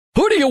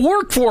Who do you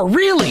work for,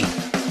 really?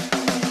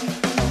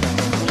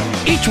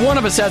 Each one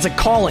of us has a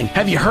calling.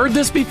 Have you heard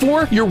this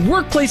before? Your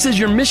workplace is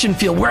your mission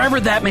field, wherever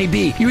that may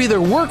be. You either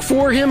work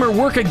for him or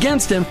work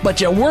against him, but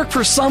you work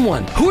for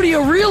someone. Who do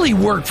you really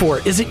work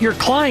for? Is it your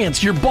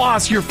clients, your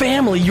boss, your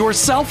family,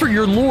 yourself, or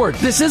your Lord?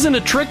 This isn't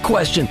a trick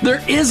question.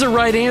 There is a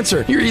right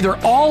answer. You're either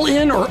all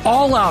in or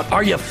all out.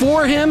 Are you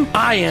for him?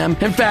 I am.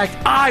 In fact,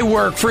 I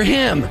work for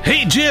him.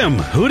 Hey, Jim,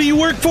 who do you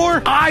work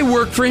for? I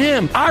work for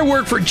him. I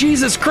work for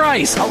Jesus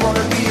Christ. I want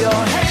to be your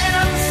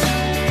hands.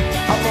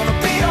 I want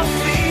to be your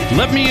feet.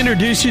 Let me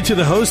introduce you to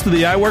the host of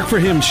the I Work For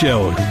Him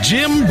show,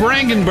 Jim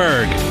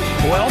Brangenberg.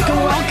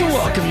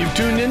 Welcome. You've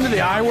tuned into the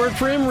I Work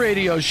For Him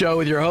radio show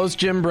with your host,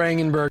 Jim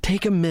Brangenberg.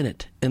 Take a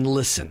minute and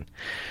listen.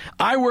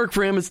 I Work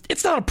For Him,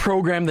 it's not a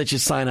program that you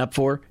sign up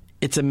for.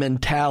 It's a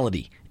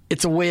mentality.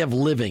 It's a way of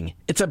living.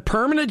 It's a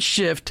permanent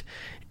shift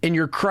in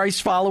your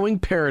Christ-following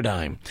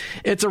paradigm.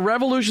 It's a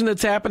revolution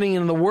that's happening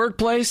in the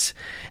workplace,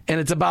 and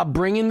it's about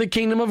bringing the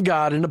kingdom of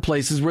God into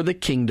places where the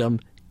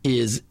kingdom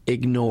is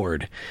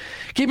ignored.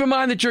 Keep in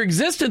mind that your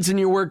existence in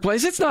your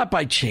workplace, it's not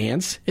by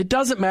chance. It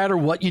doesn't matter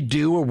what you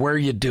do or where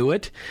you do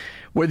it.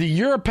 Whether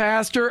you're a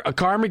pastor, a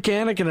car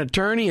mechanic, an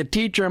attorney, a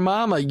teacher, a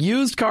mom, a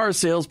used car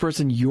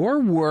salesperson, your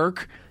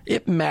work,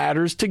 it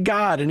matters to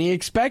God, and He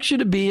expects you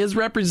to be His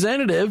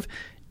representative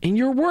in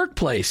your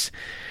workplace.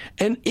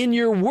 And in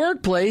your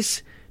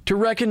workplace, to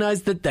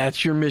recognize that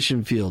that's your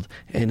mission field.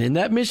 And in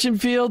that mission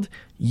field,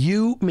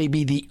 you may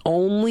be the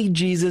only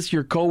Jesus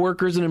your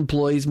coworkers and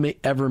employees may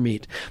ever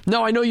meet.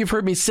 Now, I know you've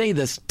heard me say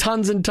this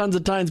tons and tons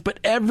of times, but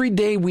every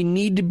day we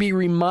need to be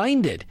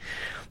reminded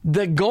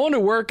that going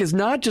to work is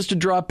not just to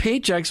draw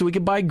paychecks so we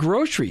can buy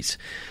groceries.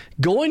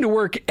 Going to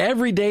work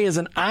every day is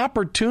an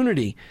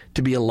opportunity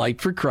to be a light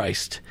for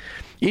Christ.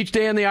 Each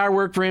day on the I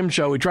Work For Him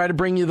show, we try to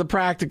bring you the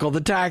practical, the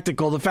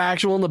tactical, the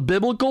factual, and the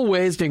biblical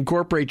ways to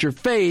incorporate your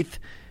faith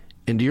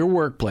into your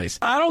workplace.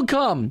 I don't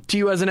come to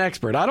you as an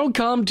expert. I don't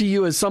come to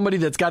you as somebody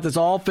that's got this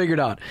all figured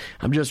out.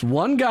 I'm just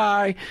one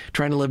guy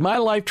trying to live my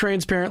life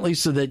transparently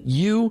so that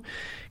you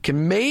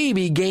can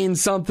maybe gain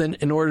something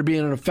in order to be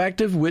an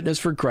effective witness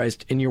for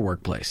Christ in your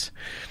workplace.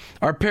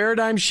 Our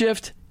paradigm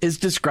shift is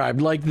described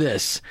like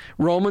this.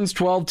 Romans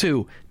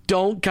 12:2.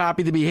 Don't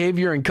copy the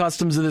behavior and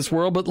customs of this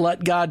world, but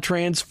let God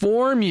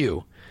transform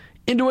you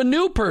into a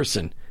new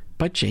person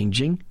by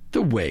changing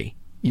the way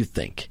you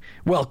think.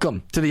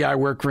 Welcome to the I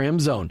Work For Him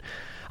zone.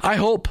 I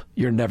hope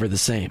you're never the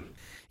same.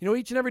 You know,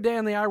 each and every day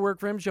on the I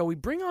Work For Him show, we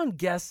bring on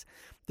guests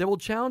that will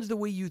challenge the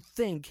way you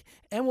think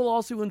and will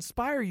also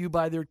inspire you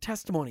by their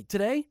testimony.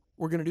 Today,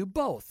 we're going to do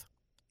both.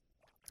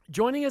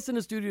 Joining us in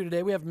the studio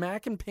today, we have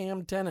Mac and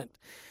Pam Tennant.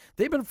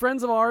 They've been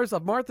friends of ours,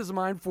 of Martha's and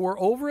mine, for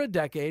over a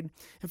decade.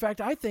 In fact,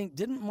 I think,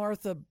 didn't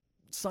Martha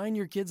sign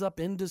your kids up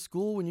into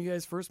school when you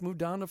guys first moved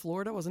down to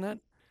Florida? Wasn't that?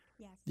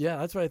 Yes. Yeah,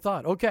 that's what I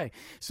thought. Okay,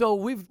 so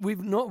we've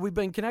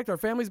been connected. Our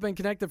family's been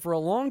connected for a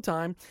long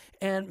time,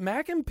 and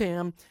Mac and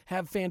Pam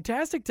have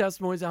fantastic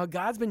testimonies of how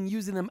God's been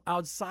using them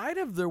outside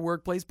of their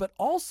workplace, but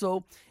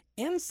also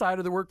inside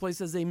of the workplace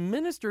as they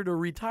minister to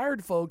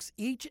retired folks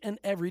each and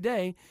every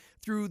day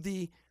through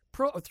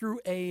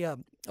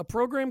a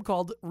program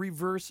called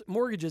Reverse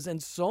Mortgages,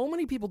 and so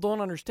many people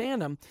don't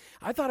understand them.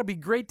 I thought it'd be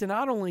great to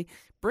not only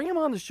bring them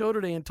on the show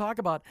today and talk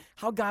about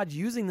how God's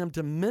using them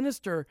to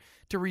minister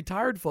to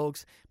retired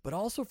folks, but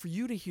also for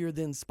you to hear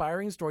the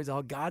inspiring stories of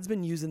how God's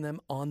been using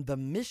them on the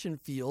mission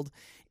field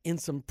in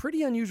some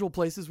pretty unusual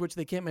places, which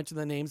they can't mention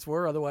the names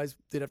for, otherwise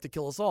they'd have to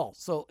kill us all.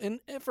 So in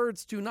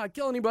efforts to not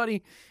kill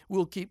anybody,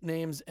 we'll keep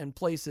names and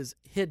places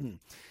hidden.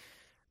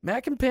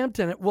 Mac and Pam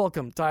Tennant,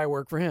 welcome to I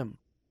Work For Him.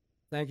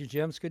 Thank you,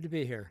 Jim. It's good to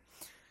be here.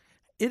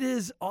 It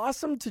is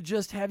awesome to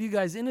just have you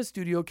guys in the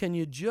studio. Can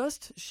you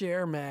just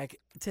share, Mac,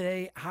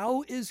 today,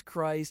 how is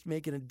Christ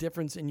making a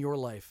difference in your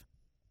life?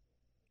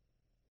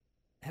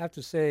 I have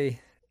to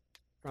say,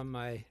 from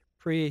my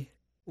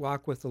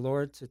pre-walk with the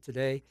Lord to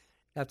today,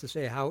 I have to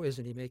say, how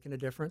isn't He making a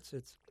difference?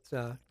 It's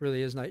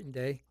really is night and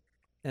day.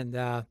 And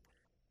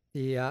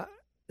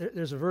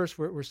there's a verse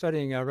we're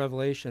studying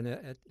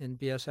Revelation in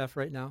BSF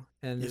right now.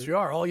 And yes, you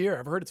are, all year.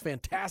 I've heard it's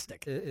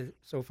fantastic.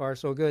 So far,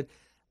 so good.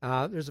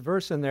 There's a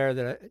verse in there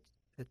that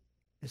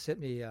has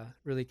hit me,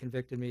 really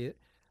convicted me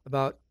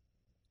about,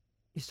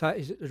 he's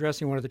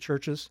addressing one of the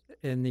churches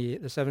in the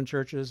 7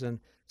 churches and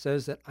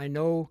says that, I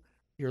know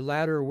your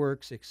latter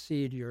works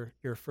exceed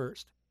your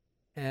first.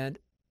 And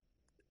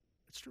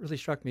it really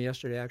struck me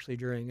yesterday, actually,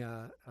 during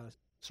a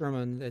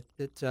sermon,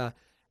 that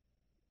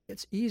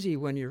it's easy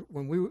when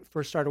we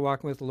first started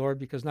walking with the Lord,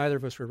 because neither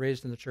of us were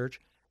raised in the church.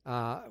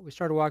 We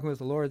started walking with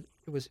the Lord.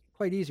 It was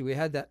quite easy. We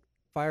had that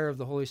fire of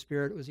the Holy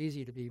Spirit. It was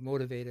easy to be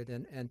motivated,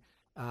 and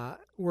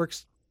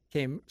works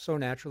came so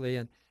naturally.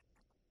 And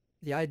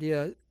the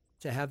idea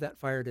to have that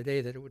fire today,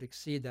 that it would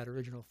exceed that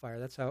original fire,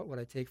 that's what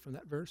I take from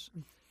that verse.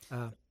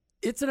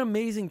 It's an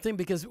amazing thing,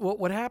 because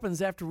what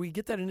happens after we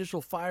get that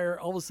initial fire,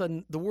 all of a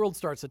sudden the world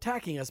starts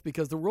attacking us,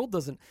 because the world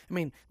doesn't,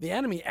 the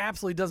enemy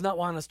absolutely does not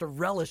want us to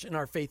relish in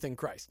our faith in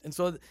Christ. And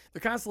so they're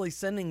constantly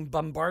sending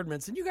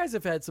bombardments, and you guys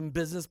have had some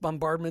business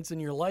bombardments in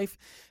your life,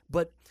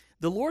 but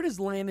the Lord has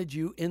landed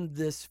you in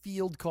this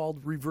field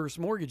called reverse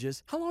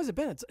mortgages. How long has it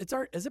been?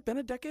 Has it been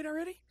a decade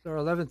already? It's our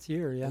 11th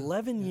year, yeah.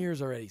 11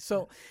 years already.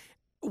 So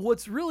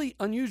what's really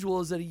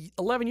unusual is that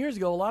 11 years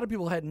ago, a lot of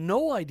people had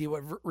no idea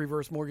what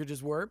reverse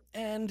mortgages were,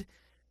 and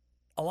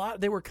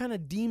they were kind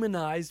of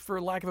demonized, for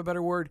lack of a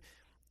better word,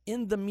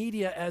 in the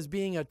media as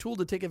being a tool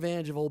to take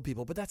advantage of old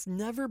people. But that's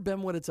never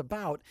been what it's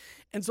about.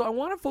 And so I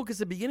want to focus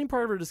the beginning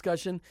part of our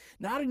discussion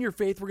not on your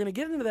faith. We're going to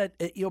get into that,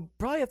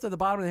 probably after the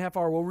bottom of the half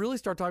hour. We'll really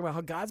start talking about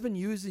how God's been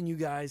using you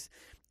guys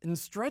and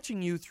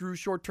stretching you through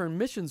short-term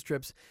missions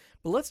trips.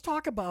 But let's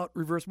talk about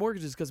reverse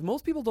mortgages, because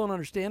most people don't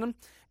understand them.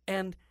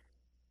 And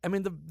I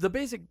mean, the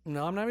basic,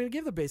 no, I'm not going to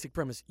give the basic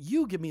premise.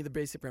 You give me the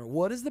basic premise.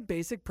 What is the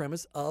basic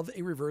premise of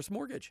a reverse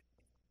mortgage?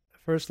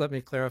 First, let me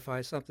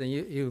clarify something.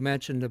 You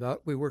mentioned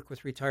about we work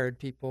with retired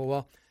people.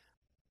 Well,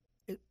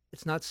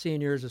 it's not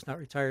seniors, it's not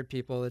retired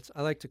people.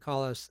 I like to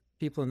call us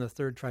people in the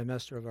third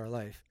trimester of our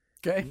life.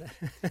 Okay.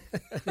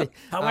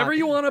 However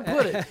you want to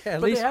put it.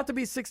 But they have to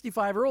be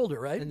 65 or older,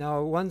 right?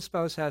 No, one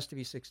spouse has to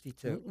be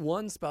 62.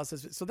 One spouse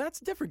so that's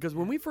different, because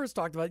when we first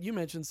talked about it, you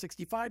mentioned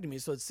 65 to me,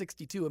 so it's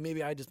 62, and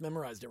maybe I just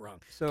memorized it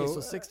wrong.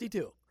 So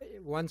 62.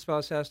 One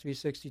spouse has to be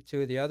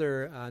 62. The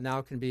other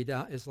now can be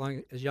down as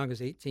young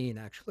as 18,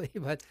 actually.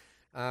 But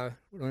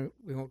we won't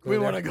go there. We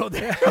want to go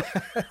there.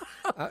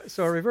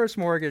 So a reverse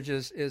mortgage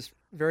is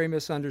very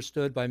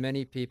misunderstood by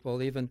many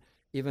people. Even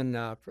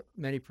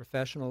many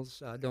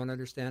professionals don't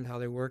understand how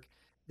they work.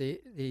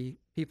 The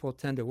people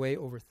tend to way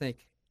overthink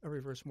a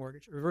reverse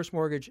mortgage. A reverse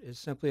mortgage is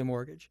simply a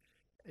mortgage.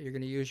 You're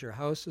going to use your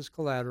house as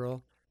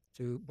collateral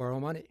to borrow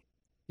money.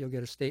 You'll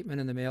get a statement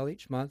in the mail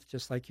each month,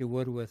 just like you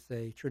would with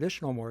a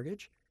traditional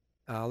mortgage.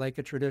 Like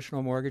a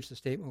traditional mortgage, the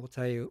statement will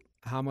tell you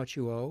how much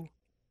you owe,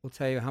 will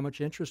tell you how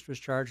much interest was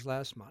charged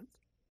last month.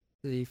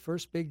 The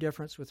first big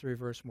difference with a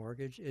reverse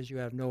mortgage is you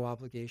have no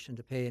obligation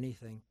to pay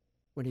anything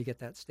when you get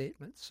that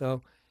statement.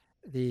 So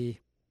the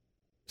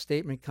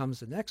statement comes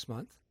the next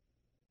month,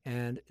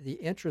 and the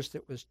interest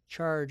that was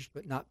charged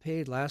but not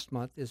paid last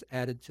month is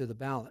added to the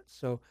balance.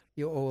 So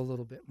you owe a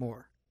little bit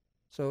more.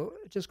 So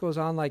it just goes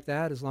on like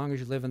that as long as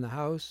you live in the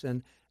house,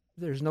 and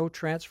there's no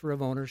transfer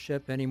of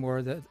ownership any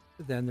more than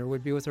there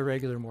would be with a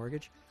regular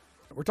mortgage.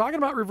 We're talking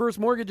about reverse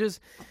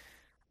mortgages.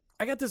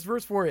 I got this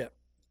verse for you.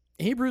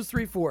 Hebrews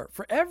 3:4.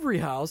 For every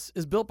house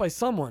is built by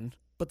someone,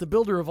 but the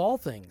builder of all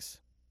things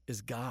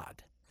is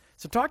God.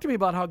 So talk to me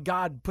about how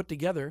God put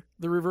together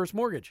the reverse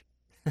mortgage.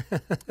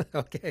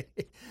 Okay.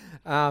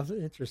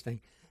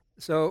 Interesting.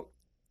 So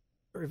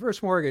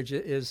reverse mortgage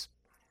is,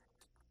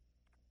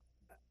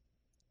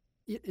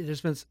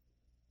 there's been...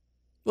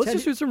 Let's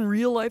just do some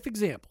real life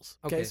examples.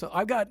 Okay. So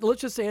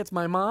let's just say it's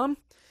my mom.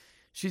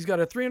 She's got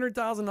a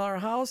 $300,000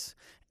 house,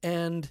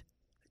 and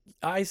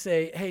I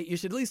say, hey, you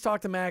should at least talk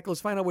to Mac.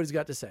 Let's find out what he's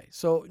got to say.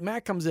 So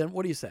Mac comes in.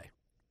 What do you say?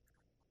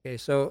 Okay,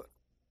 so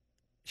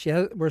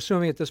we're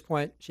assuming at this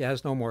point she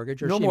has no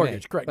mortgage. No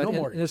mortgage, correct. No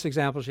mortgage. In this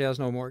example, she has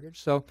no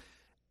mortgage. So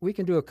we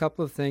can do a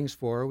couple of things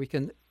for her. We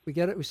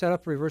set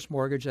up a reverse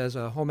mortgage as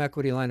a home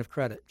equity line of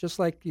credit, just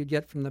like you'd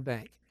get from the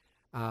bank.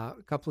 A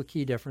couple of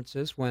key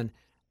differences: when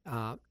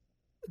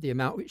the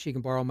amount she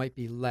can borrow might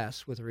be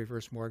less with a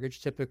reverse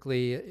mortgage.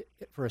 Typically,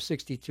 for a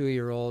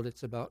 62-year-old,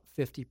 it's about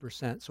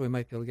 50%. So we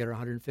might be able to get her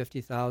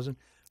 $150,000. Okay.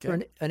 For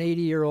an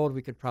 80-year-old,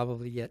 we could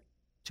probably get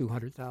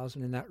 $200,000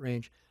 in that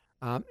range.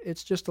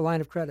 It's just a line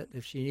of credit.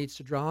 If she needs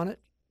to draw on it,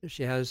 if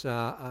she has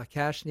a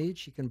cash need,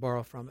 she can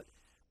borrow from it.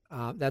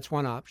 That's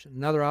one option.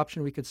 Another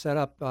option, we could set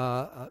up,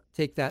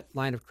 take that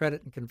line of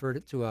credit and convert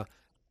it to a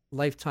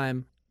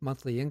lifetime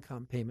monthly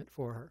income payment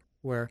for her,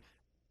 where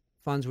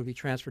funds would be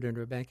transferred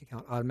into a bank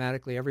account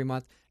automatically every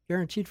month,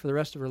 guaranteed for the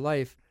rest of her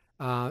life.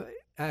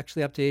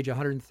 Actually, up to age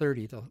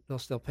 130, they'll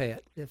still pay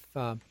it. If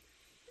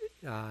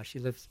she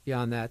lives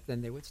beyond that,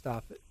 then they would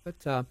stop it.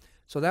 But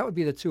so that would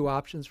be the two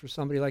options for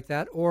somebody like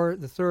that. Or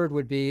the third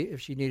would be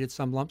if she needed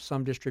some lump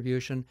sum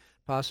distribution,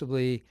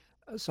 possibly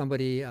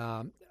somebody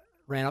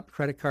ran up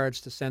credit cards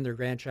to send their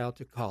grandchild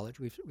to college.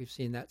 We've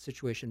seen that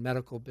situation.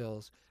 Medical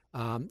bills.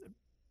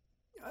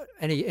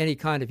 Any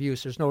kind of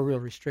use. There's no real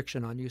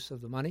restriction on use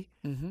of the money.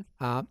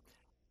 Mm-hmm.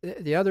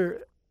 The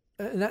other,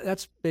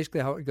 that's basically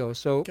how it goes.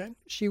 So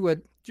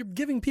you're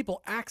giving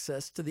people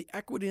access to the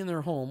equity in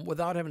their home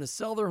without having to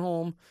sell their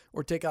home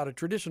or take out a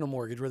traditional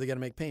mortgage where they got to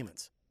make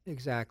payments.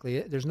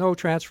 Exactly. There's no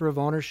transfer of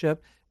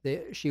ownership.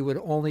 She would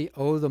only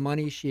owe the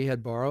money she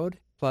had borrowed,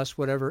 plus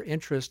whatever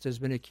interest has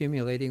been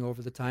accumulating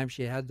over the time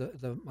she had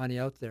the money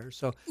out there.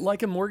 So,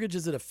 like a mortgage,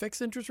 is it a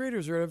fixed interest rate or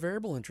is it a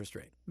variable interest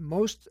rate?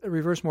 Most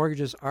reverse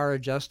mortgages are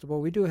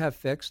adjustable. We do have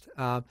fixed.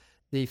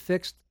 The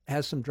fixed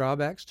has some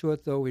drawbacks to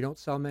it, though. We don't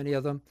sell many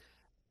of them.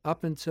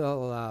 Up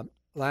until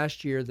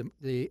last year,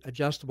 the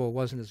adjustable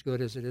wasn't as good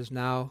as it is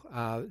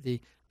now.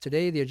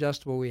 Today, the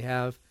adjustable we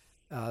have,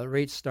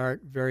 rates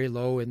start very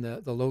low in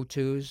the low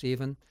twos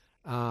even,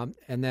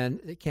 and then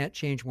it can't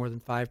change more than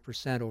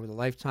 5% over the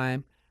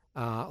lifetime.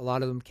 A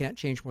lot of them can't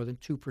change more than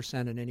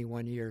 2% in any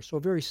 1 year. So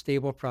a very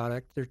stable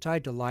product. They're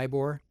tied to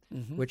LIBOR,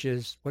 mm-hmm. which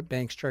is what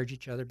banks charge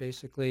each other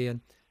basically. And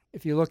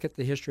if you look at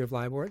the history of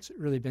LIBOR, it's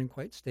really been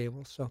quite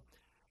stable. So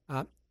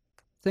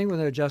Thing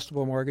with an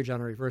adjustable mortgage on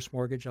a reverse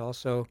mortgage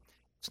also,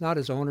 it's not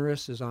as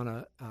onerous as on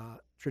a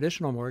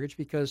traditional mortgage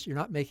because you're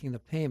not making the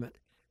payment.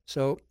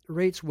 So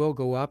rates will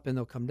go up and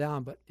they'll come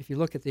down. But if you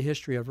look at the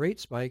history of rate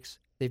spikes,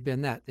 they've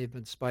been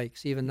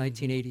spikes. Even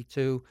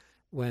 1982,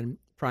 when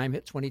prime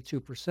hit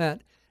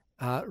 22%,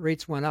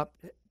 rates went up.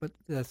 But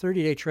the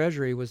 30-day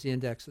Treasury was the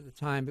index at the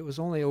time. It was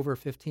only over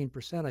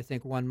 15%, I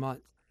think, 1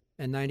 month.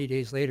 And 90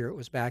 days later, it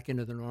was back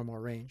into the normal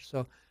range.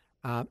 So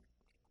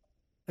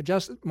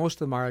most of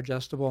them are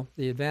adjustable.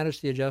 The advantage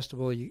to the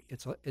adjustable, it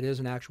is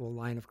an actual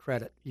line of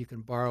credit. You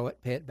can borrow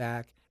it, pay it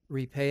back,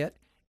 repay it.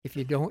 If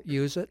you don't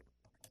use it,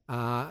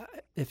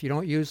 if you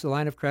don't use the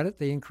line of credit,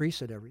 they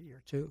increase it every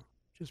year too,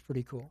 which is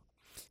pretty cool.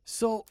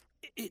 So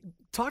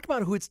talk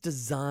about who it's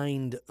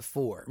designed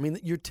for. I mean,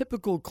 your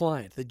typical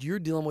client that you're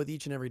dealing with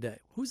each and every day,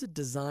 who's it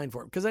designed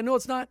for? Because I know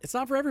it's not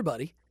for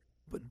everybody,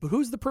 but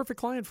who's the perfect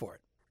client for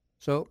it?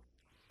 So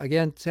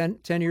again, 10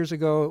 years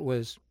ago, it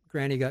was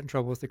Granny got in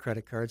trouble with the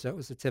credit cards. That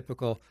was the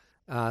typical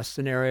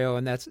scenario,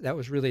 and that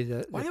was really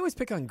the. Why do they always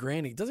pick on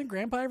Granny? Doesn't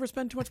Grandpa ever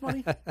spend too much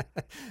money?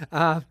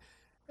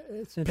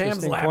 It's an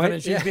Pam's interesting laughing point.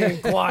 and she's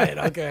being quiet.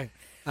 Okay.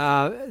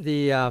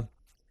 The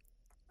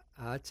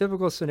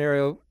typical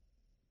scenario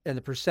and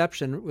the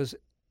perception was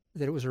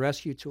that it was a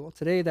rescue tool.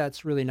 Today,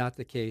 that's really not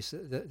the case.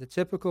 The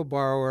typical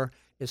borrower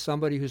is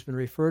somebody who's been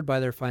referred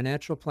by their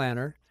financial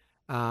planner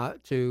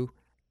to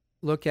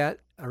look at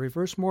a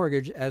reverse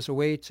mortgage as a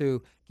way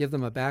to give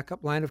them a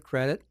backup line of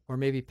credit or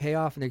maybe pay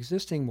off an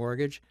existing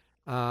mortgage,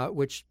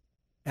 which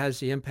has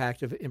the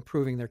impact of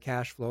improving their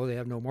cash flow. They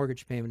have no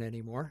mortgage payment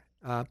anymore.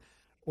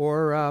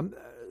 Or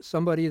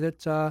somebody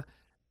that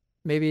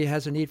maybe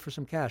has a need for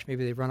some cash.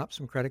 Maybe they've run up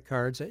some credit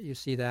cards. You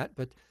see that.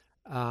 But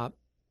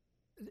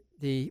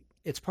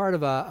it's part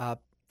of a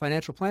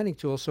financial planning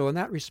tool. So in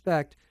that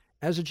respect,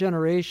 as a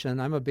generation,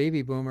 I'm a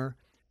baby boomer.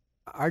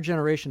 Our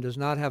generation does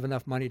not have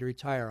enough money to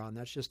retire on.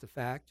 That's just a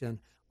fact. And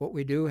what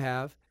we do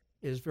have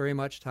is very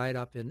much tied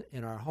up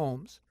in our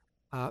homes.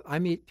 I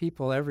meet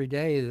people every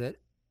day that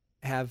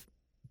have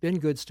been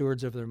good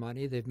stewards of their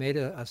money. They've made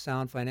a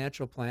sound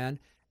financial plan,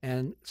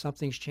 and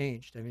something's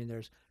changed. I mean,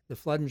 there's the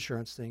flood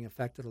insurance thing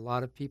affected a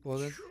lot of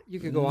people. You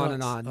could go on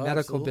and on. Nuts.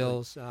 Medical Absolutely.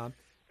 bills,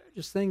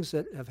 just things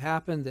that have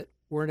happened that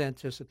weren't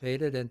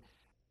anticipated. And,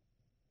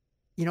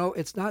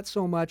 it's not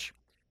so much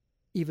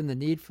even the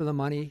need for the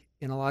money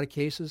in a lot of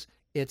cases.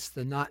 It's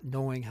the not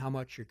knowing how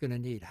much you're going to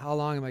need. How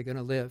long am I going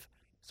to live?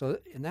 So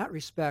in that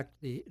respect,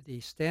 the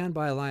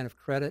standby line of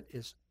credit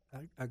is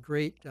a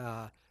great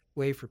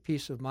way for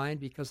peace of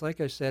mind because,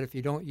 like I said, if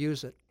you don't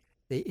use it,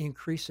 they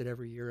increase it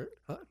every year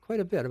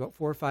quite a bit, about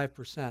 4 or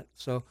 5%.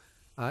 So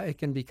it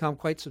can become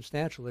quite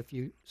substantial if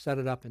you set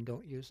it up and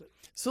don't use it.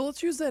 So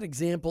let's use that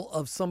example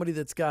of somebody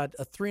that's got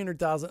a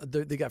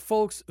 $300,000. They got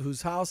folks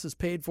whose house is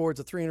paid for. It's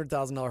a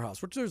 $300,000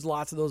 house, which there's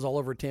lots of those all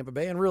over Tampa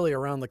Bay and really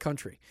around the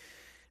country.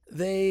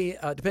 They,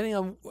 depending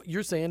on what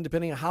you're saying,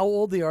 depending on how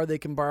old they are, they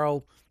can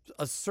borrow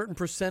a certain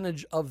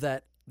percentage of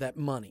that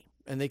money,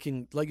 and they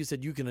can, like you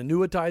said, you can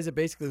annuitize it.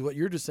 Basically, what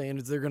you're just saying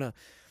is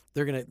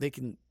they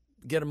can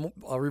get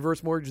a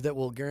reverse mortgage that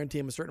will guarantee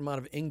them a certain amount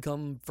of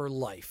income for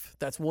life.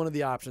 That's one of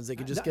the options. They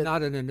can just get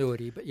not an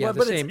annuity, but yeah,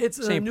 well, it's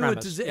an same annuitization.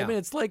 premise. Yeah. I mean,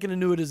 it's like an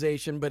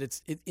annuitization, but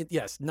it's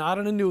yes, not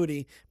an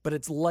annuity, but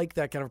it's like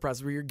that kind of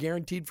process where you're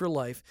guaranteed for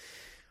life.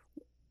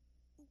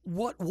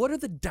 What are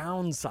the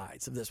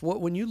downsides of this?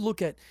 When you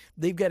look at,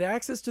 they've got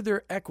access to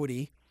their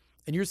equity,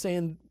 and you're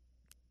saying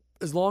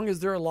as long as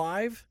they're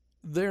alive,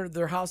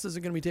 their house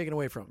isn't going to be taken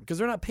away from them because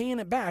they're not paying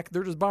it back.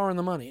 They're just borrowing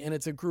the money, and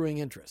it's accruing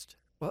interest.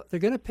 Well, they're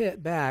going to pay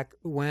it back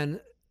when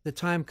the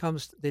time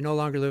comes they no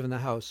longer live in the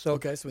house. So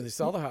Okay, so when they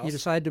sell the house. you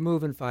decide to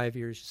move in 5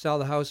 years. You sell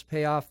the house,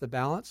 pay off the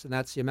balance, and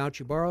that's the amount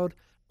you borrowed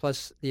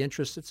plus the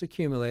interest that's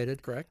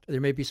accumulated. Correct.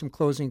 There may be some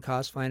closing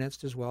costs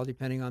financed as well,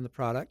 depending on the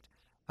product.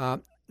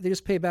 They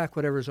just pay back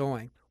whatever's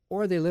owing,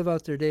 or they live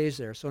out their days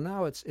there. So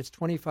now it's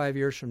 25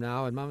 years from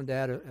now, and mom and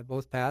dad have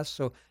both passed.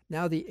 So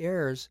now the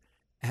heirs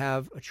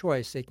have a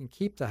choice. They can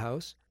keep the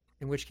house,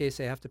 in which case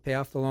they have to pay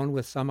off the loan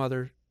with some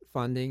other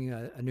funding,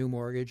 a new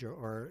mortgage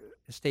or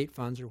estate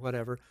funds or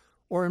whatever,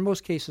 or in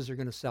most cases they're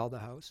going to sell the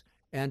house.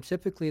 And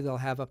typically they'll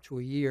have up to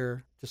a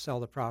year to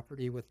sell the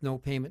property with no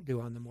payment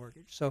due on the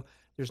mortgage. So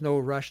there's no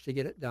rush to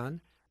get it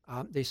done.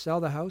 They sell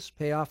the house,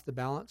 pay off the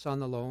balance on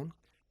the loan.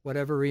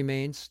 Whatever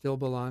remains still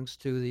belongs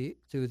to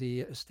the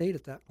estate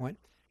at that point.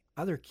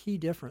 Other key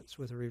difference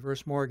with a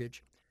reverse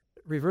mortgage.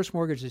 Reverse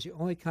mortgage is the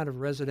only kind of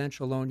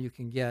residential loan you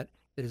can get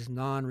that is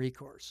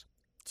non-recourse.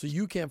 So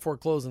you can't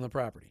foreclose on the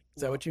property.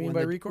 Is that what you mean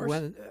by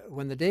recourse?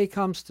 When the day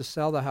comes to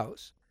sell the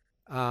house,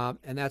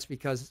 and that's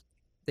because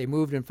they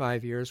moved in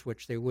 5 years,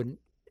 which they wouldn't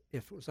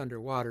if it was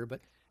underwater,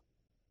 but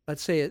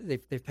let's say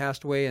they've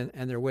passed away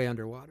and they're way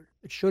underwater.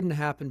 It shouldn't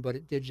happen, but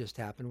it did just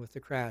happen with the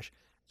crash.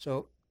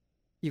 So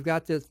you've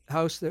got the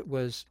house that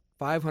was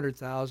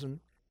 $500,000.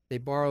 They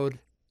borrowed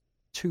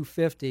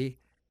 $250.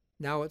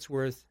 Now it's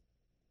worth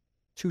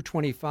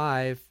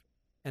 $225,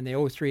 and they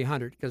owe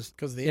 $300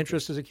 because the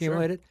interest is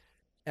accumulated. Sure.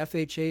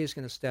 FHA is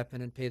going to step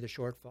in and pay the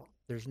shortfall.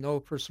 There's no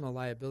personal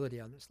liability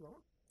on this loan.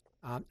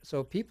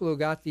 So people who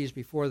got these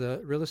before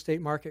the real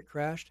estate market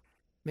crashed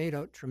made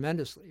out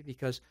tremendously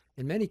because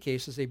in many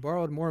cases they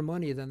borrowed more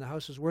money than the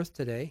house is worth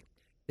today.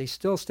 They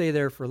still stay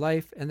there for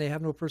life and they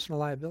have no personal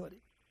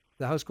liability.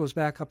 The house goes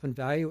back up in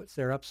value, it's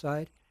their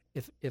upside.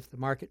 If the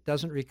market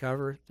doesn't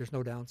recover, there's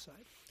no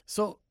downside.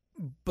 So,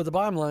 but the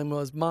bottom line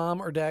was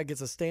mom or dad gets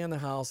to stay in the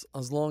house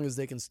as long as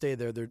they can stay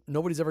there.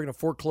 Nobody's ever going to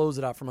foreclose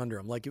it out from under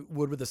them like it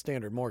would with a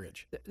standard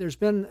mortgage. There's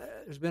been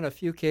a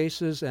few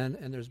cases and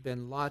there's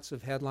been lots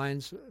of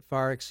headlines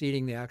far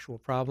exceeding the actual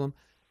problem.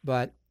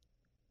 But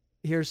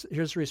here's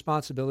the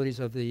responsibilities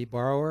of the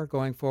borrower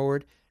going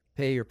forward.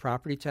 Pay your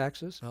property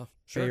taxes,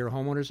 pay your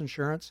homeowner's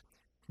insurance,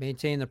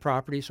 maintain the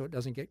property so it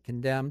doesn't get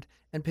condemned,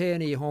 and pay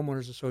any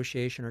homeowners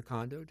association or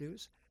condo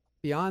dues.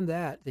 Beyond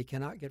that, they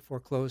cannot get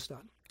foreclosed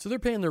on. So they're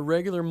paying their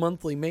regular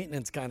monthly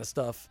maintenance kind of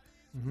stuff.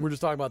 We're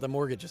just talking about the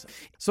mortgages.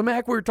 So,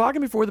 Mac, we were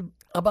talking before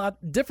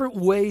about different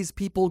ways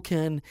people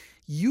can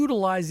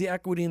utilize the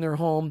equity in their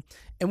home.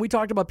 And we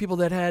talked about people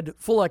that had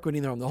full equity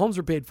in their home. The homes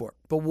were paid for.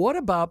 But what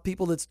about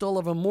people that still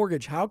have a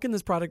mortgage? How can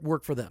this product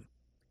work for them?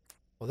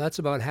 Well, that's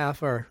about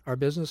half our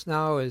business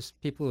now is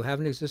people who have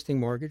an existing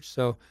mortgage.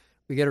 So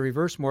we get a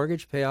reverse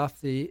mortgage, pay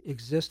off the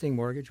existing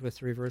mortgage with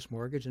the reverse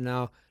mortgage, and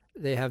now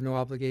they have no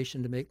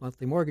obligation to make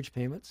monthly mortgage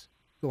payments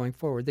going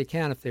forward. They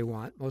can if they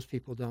want. Most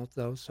people don't,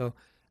 though. So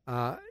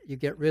you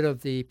get rid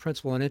of the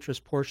principal and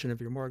interest portion of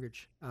your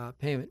mortgage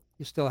payment.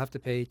 You still have to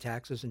pay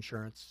taxes,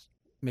 insurance,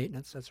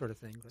 maintenance, that sort of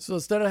thing. So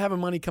instead of having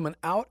money coming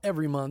out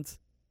every month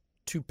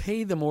to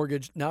pay the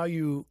mortgage, now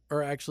you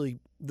are actually,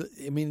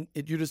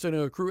 you're just going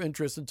to accrue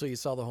interest until you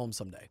sell the home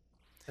someday.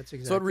 That's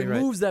exactly right. So it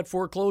removes right. that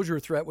foreclosure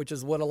threat, which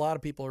is what a lot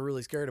of people are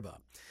really scared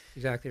about.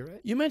 Exactly right.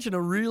 You mentioned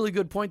a really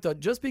good point, though.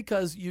 Just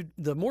because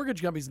the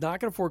mortgage company's not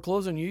going to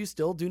foreclose on you, you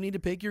still do need to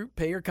pay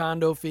your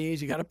condo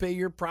fees. You got to pay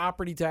your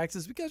property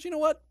taxes because you know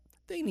what?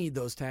 They need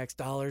those tax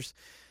dollars,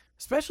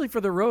 especially for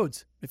the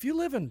roads. If you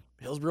live in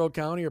Hillsborough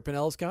County or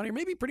Pinellas County or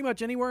maybe pretty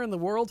much anywhere in the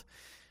world,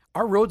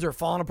 our roads are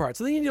falling apart.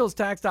 So they need those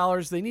tax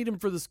dollars. They need them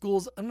for the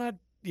schools. We're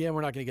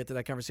not going to get to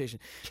that conversation.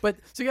 But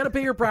so you got to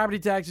pay your property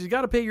taxes. You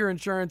got to pay your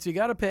insurance. You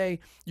got to pay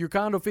your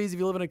condo fees if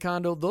you live in a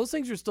condo. Those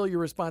things are still your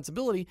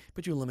responsibility,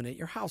 but you eliminate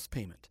your house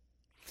payment.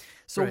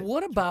 So right.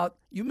 What about,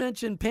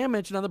 Pam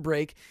mentioned on the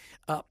break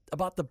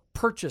about the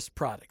purchase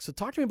product. So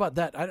talk to me about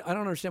that. I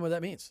don't understand what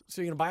that means.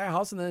 So you're going to buy a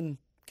house and then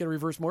get a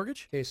reverse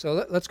mortgage? Okay,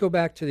 so let's go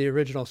back to the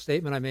original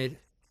statement I made,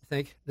 I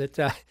think, that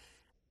a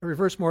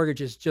reverse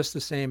mortgage is just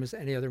the same as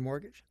any other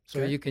mortgage.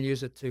 So you can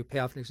use it to pay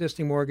off an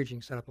existing mortgage, you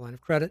can set up a line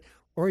of credit,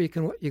 or you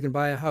can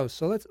buy a house.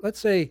 So let's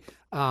say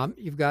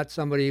you've got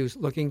somebody who's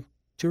looking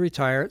to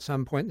retire at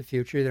some point in the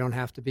future. They don't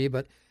have to be,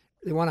 but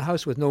they want a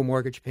house with no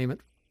mortgage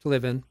payment to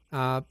live in,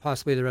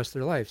 possibly the rest of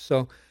their life.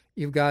 So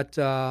you've got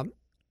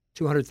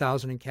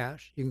 $200,000 in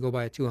cash. You can go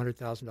buy a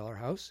 $200,000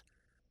 house,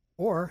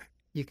 or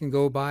you can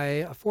go buy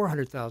a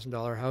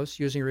 $400,000 house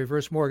using a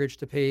reverse mortgage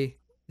to pay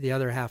the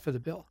other half of the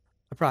bill.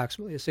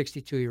 Approximately a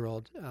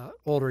 62-year-old,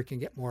 older can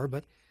get more,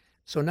 but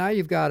so now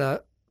you've got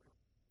a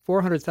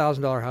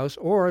 $400,000 house,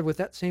 or with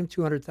that same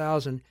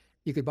 $200,000,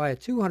 you could buy a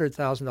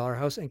 $200,000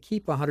 house and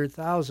keep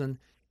 $100,000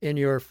 in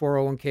your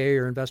 401k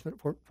or investment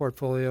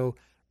portfolio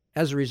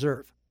as a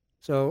reserve.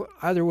 So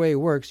either way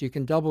works. You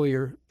can double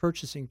your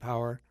purchasing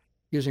power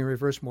using a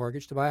reverse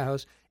mortgage to buy a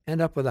house,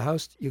 end up with a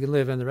house you can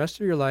live in the rest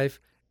of your life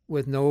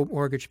with no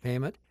mortgage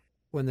payment.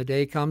 When the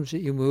day comes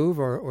that you move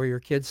or your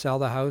kids sell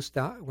the house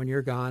when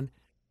you're gone,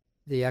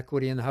 the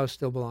equity in the house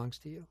still belongs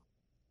to you.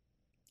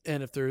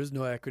 And if there is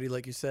no equity,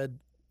 like you said,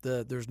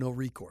 there's no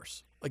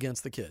recourse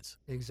against the kids.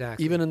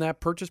 Exactly. Even in that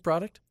purchase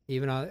product?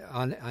 Even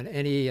on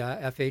any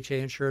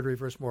FHA-insured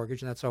reverse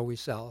mortgage, and that's all we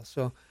sell.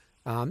 So,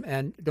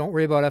 and don't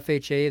worry about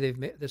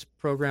FHA. This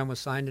program was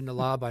signed into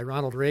law by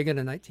Ronald Reagan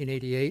in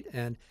 1988,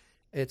 and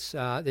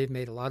they've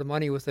made a lot of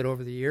money with it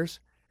over the years.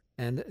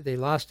 And they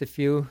lost a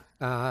few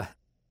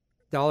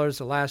dollars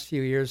the last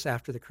few years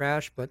after the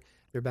crash, but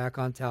they're back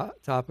on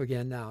top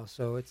again now.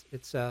 So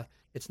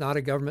it's not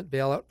a government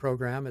bailout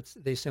program.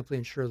 They simply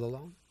insure the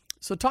loan.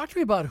 So talk to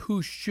me about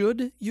who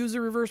should use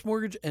a reverse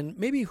mortgage and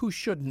maybe who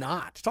should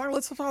not.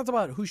 Let's talk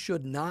about who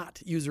should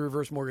not use a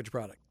reverse mortgage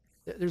product.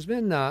 There's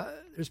been a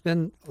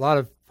lot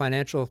of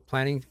financial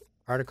planning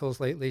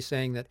articles lately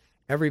saying that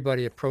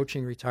everybody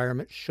approaching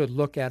retirement should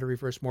look at a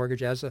reverse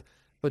mortgage as a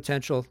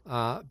potential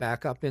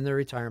backup in their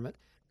retirement.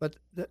 But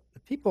the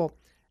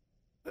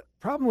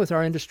problem with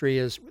our industry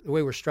is the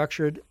way we're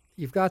structured.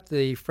 You've got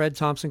the Fred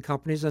Thompson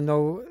companies, and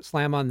no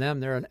slam on them.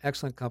 They're an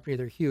excellent company.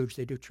 They're huge.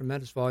 They do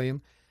tremendous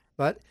volume.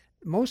 But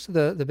most of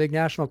the big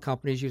national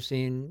companies, you've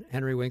seen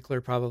Henry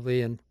Winkler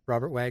probably and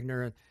Robert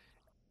Wagner, and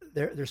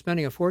they're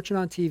spending a fortune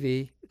on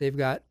TV. They've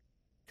got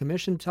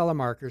commissioned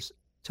telemarketers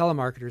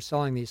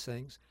selling these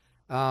things.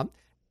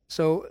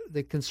 So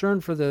the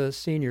concern for the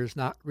seniors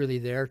not really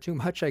there too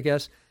much, I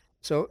guess.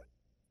 So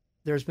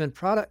there's been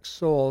products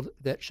sold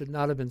that should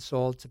not have been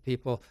sold to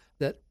people.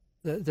 That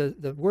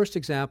the worst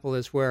example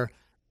is where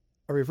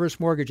a reverse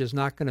mortgage is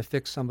not going to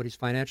fix somebody's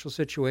financial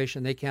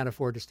situation. They can't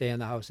afford to stay in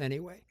the house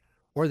anyway,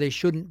 or they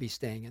shouldn't be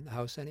staying in the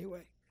house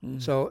anyway.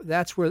 So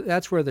that's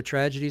where the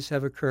tragedies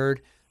have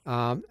occurred.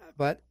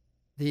 But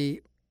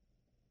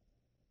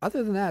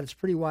other than that, it's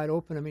pretty wide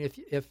open. I mean,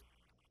 if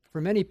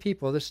for many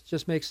people, this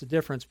just makes the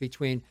difference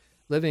between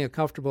living a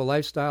comfortable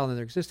lifestyle in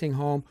their existing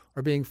home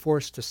or being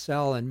forced to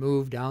sell and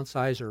move,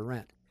 downsize, or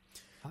rent.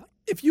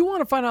 If you want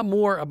to find out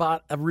more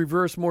about a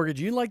reverse mortgage,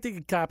 you'd like to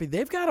get a copy,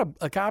 they've got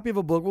a copy of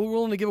a book. We're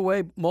willing to give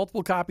away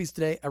multiple copies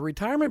today. A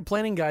retirement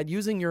planning guide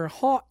using your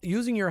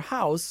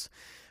house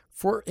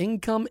for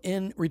income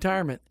in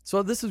retirement. So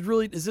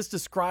is this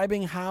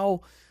describing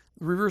how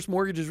reverse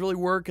mortgages really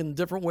work and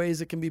different ways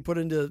it can be put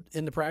into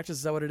practice?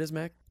 Is that what it is,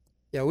 Mac?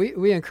 Yeah,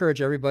 we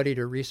encourage everybody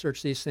to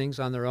research these things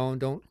on their own.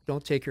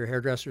 Don't take your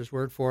hairdresser's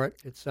word for it.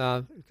 It's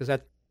because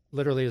that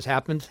literally has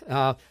happened.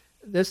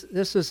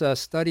 This is a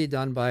study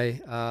done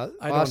by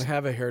I don't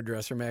have a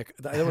hairdresser, Mac.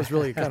 That was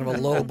really kind of a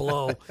low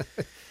blow.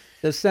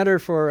 The Center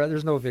for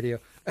there's no video.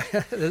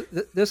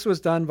 This was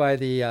done by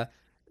the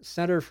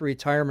Center for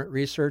Retirement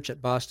Research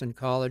at Boston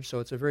College, so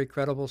it's a very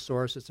credible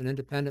source. It's an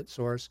independent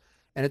source,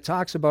 and it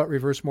talks about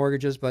reverse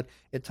mortgages, but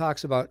it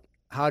talks about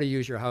how to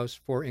use your house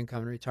for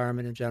income and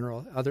retirement in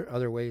general,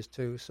 other ways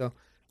too. So,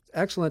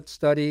 excellent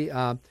study.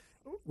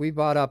 We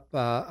bought up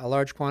a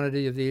large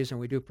quantity of these, and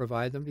we do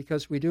provide them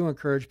because we do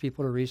encourage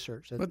people to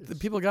research. But the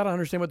people got to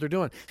understand what they're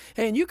doing.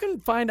 Hey, and you can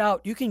find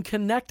out, you can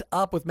connect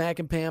up with Mac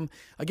and Pam.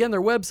 Again,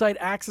 their website,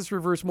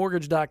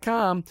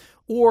 accessreversemortgage.com,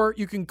 or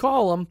you can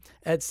call them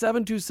at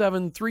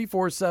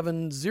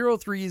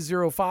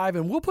 727-347-0305,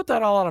 and we'll put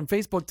that all out on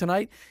Facebook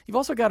tonight. You've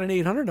also got an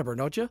 800 number,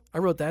 don't you? I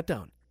wrote that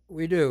down.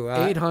 We do.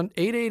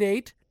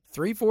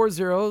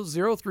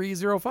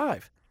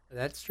 888-340-0305.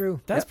 That's true.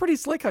 That's pretty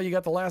slick how you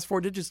got the last four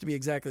digits to be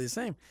exactly the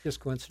same. Just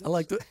coincidence. I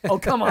like the. Oh,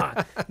 come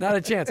on. Not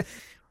a chance.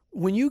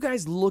 When you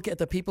guys look at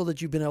the people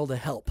that you've been able to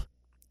help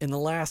in the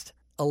last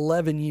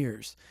 11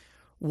 years,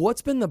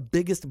 what's been the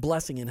biggest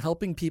blessing in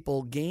helping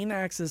people gain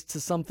access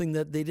to something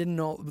that they didn't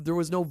know, there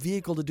was no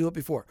vehicle to do it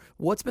before?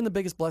 What's been the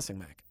biggest blessing,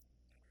 Mac?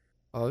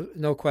 Oh,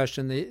 no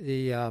question.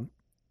 The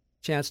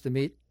chance to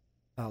meet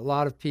a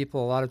lot of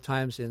people, a lot of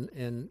times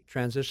in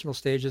transitional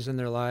stages in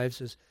their lives,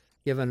 has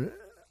given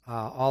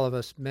all of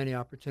us many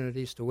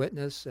opportunities to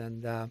witness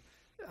and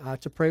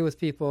to pray with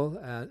people.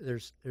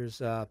 There's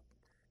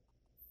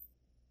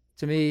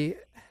to me,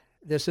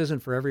 this isn't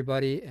for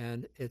everybody,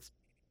 and it's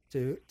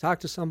to talk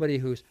to somebody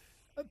who's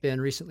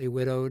been recently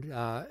widowed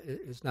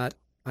is not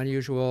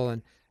unusual,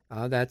 and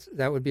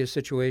that would be a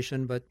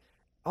situation. But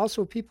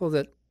also people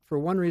that, for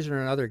one reason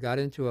or another, got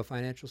into a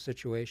financial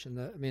situation.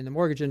 The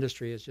mortgage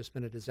industry has just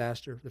been a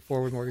disaster. The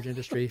forward mortgage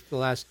industry for the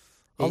last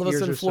 8 all of us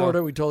years in or Florida,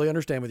 so. we totally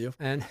understand with you.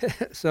 And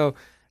so,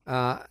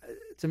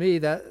 to me,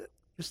 that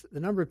just the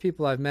number of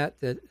people I've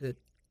met that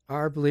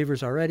are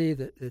believers already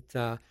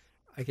that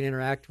I can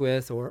interact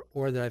with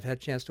or that I've had a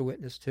chance to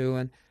witness to,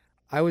 and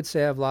I would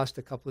say I've lost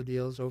a couple of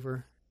deals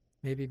over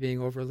maybe being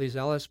overly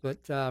zealous,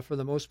 but for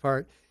the most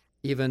part,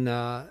 even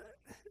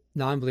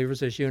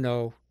non-believers, as you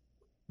know,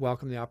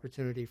 welcome the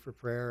opportunity for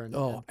prayer. And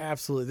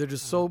absolutely. They're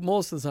just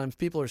most of the times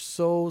people are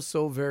so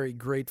very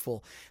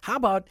grateful. How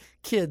about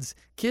kids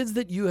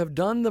that you have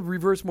done the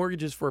reverse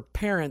mortgages for?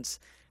 Parents,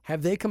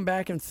 have they come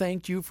back and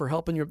thanked you for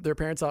helping their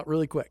parents out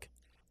really quick?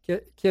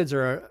 Kids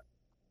are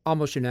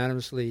almost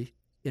unanimously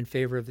in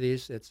favor of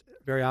these. It's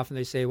very often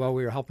they say, well,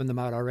 we were helping them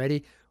out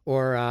already,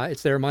 or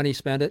it's their money,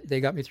 spend it. They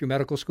got me through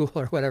medical school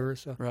or whatever.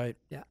 So right.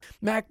 Yeah.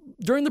 Mac,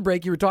 during the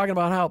break, you were talking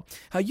about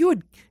how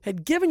you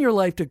had given your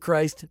life to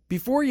Christ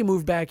before you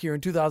moved back here in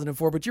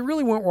 2004, but you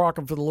really weren't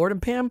walking for the Lord.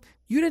 And Pam,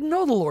 you didn't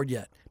know the Lord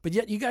yet, but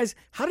yet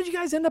how did you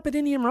guys end up at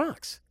Indian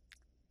Rocks?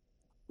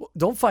 Well,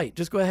 don't fight.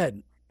 Just go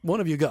ahead.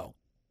 One of you go.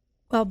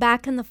 Well,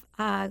 back in the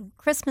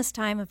Christmas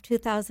time of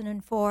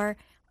 2004,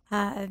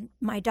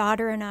 my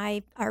daughter and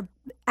I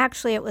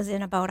actually it was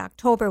in about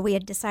October, we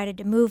had decided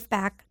to move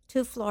back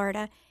to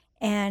Florida,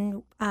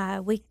 and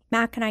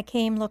Mac and I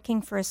came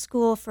looking for a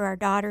school for our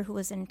daughter who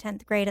was in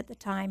 10th grade at the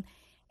time,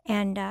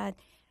 and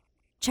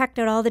checked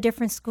out all the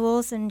different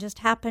schools and just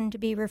happened to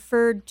be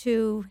referred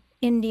to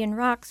Indian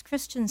Rocks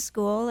Christian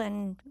School,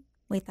 and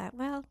we thought,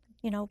 well,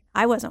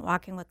 I wasn't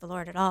walking with the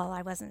Lord at all.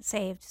 I wasn't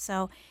saved,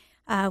 so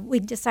we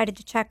decided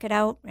to check it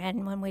out,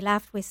 and when we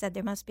left, we said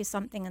there must be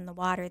something in the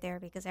water there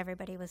because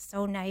everybody was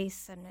so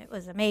nice, and it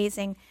was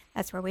amazing.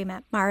 That's where we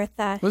met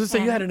Martha. I was going to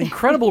say, you had an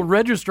incredible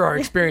registrar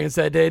experience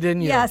that day,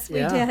 didn't you? Yes, we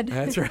did.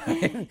 That's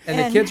right. and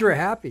the kids were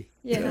happy.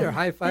 Yeah. They're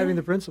high-fiving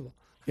the principal.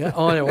 Yeah,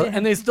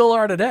 and they still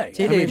are today.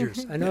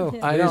 Teenagers, I know.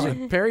 I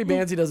know. Perry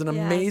Bansi does an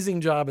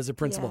amazing job as a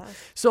principal. Yes.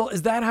 So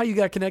is that how you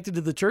got connected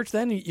to the church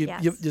then? You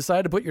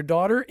decided to put your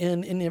daughter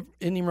in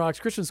Indian Rocks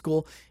Christian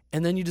School,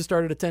 and then you just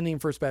started attending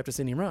First Baptist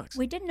Indian Rocks.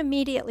 We didn't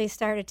immediately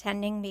start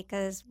attending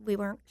because we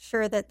weren't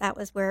sure that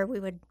was where we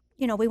would,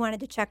 we wanted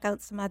to check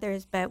out some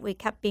others, but we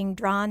kept being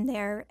drawn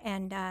there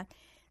and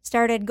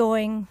started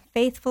going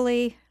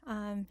faithfully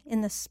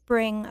in the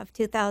spring of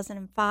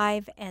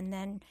 2005, and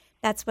then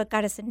that's what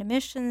got us into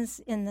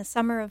missions. In the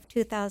summer of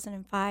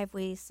 2005,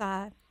 we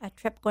saw a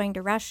trip going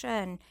to Russia,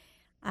 and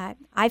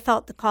I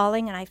felt the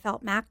calling, and I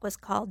felt Mac was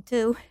called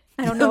too.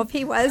 I don't know if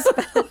he was,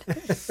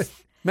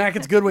 Mac,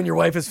 it's good when your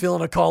wife is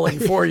feeling a calling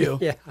for you.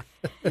 Yeah.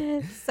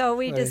 So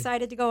we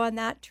decided to go on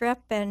that trip,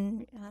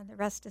 and the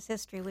rest is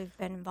history. We've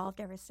been involved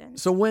ever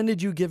since. So when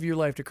did you give your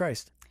life to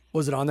Christ?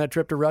 Was it on that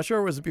trip to Russia,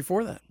 or was it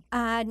before that?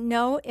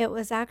 No, it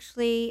was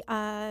actually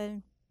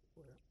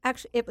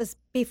it was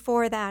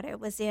before that. It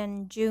was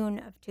in June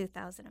of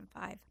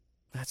 2005.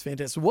 That's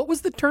fantastic. What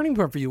was the turning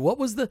point for you? What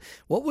was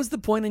the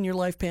point in your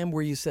life, Pam,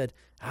 where you said,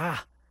 I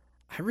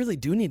really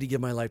do need to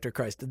give my life to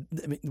Christ?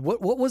 I mean,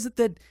 what was it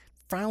that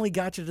finally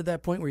got you to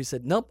that point where you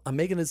said, nope, I'm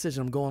making a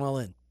decision, I'm going all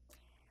in?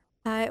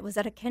 It was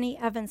at a Kenny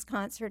Evans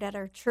concert at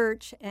our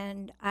church,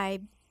 and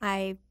I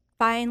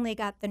finally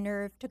got the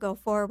nerve to go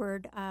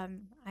forward.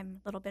 I'm a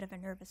little bit of a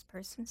nervous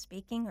person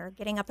speaking or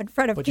getting up in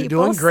front of But people.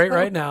 you're doing great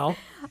right now.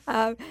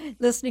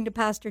 Listening to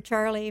Pastor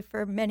Charlie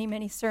for many,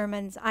 many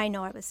sermons, I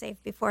know I was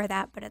saved before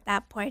that, but at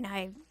that point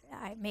I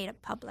made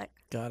it public.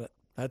 Got it.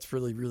 That's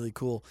really, really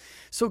cool.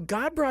 So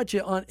God brought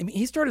you on. I mean,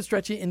 he started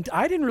stretching, and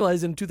I didn't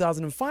realize in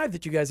 2005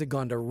 that you guys had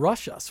gone to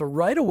Russia. So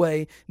right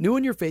away, new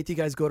in your faith, you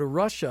guys go to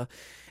Russia.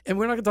 And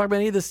we're not going to talk about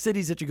any of the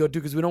cities that you go to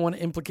because we don't want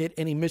to implicate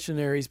any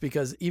missionaries,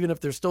 because even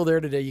if they're still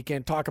there today, you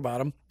can't talk about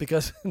them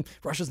because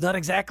Russia's not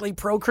exactly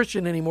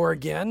pro-Christian anymore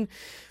again.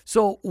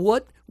 So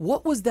what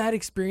was that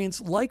experience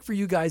like for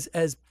you guys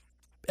as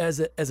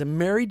a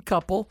married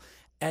couple,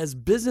 as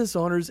business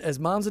owners, as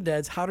moms and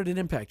dads? How did it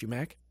impact you,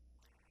 Mac?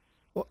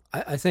 Well,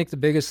 I think the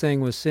biggest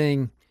thing was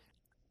seeing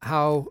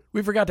how.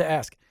 We forgot to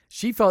ask.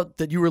 She felt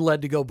that you were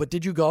led to go, but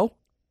did you go?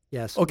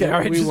 Yes. Okay, all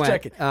right, just went.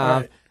 checking. All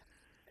right.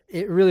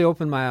 It really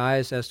opened my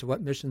eyes as to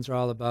what missions are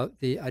all about.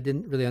 I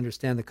didn't really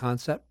understand the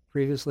concept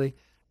previously.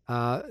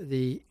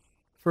 The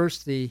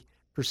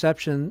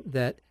perception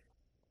that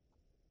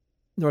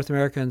North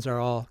Americans are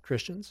all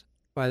Christians,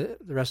 by the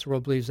rest of the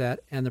world believes that,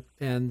 and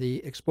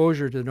the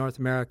exposure to North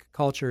American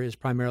culture is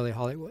primarily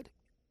Hollywood.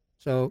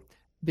 So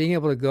being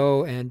able to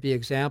go and be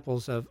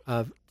examples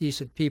of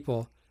decent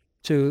people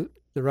to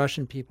the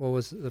Russian people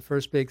was the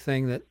first big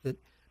thing that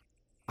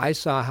I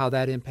saw how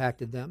that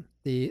impacted them,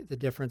 the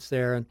difference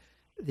there. And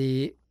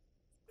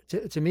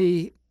to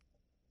me,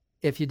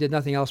 if you did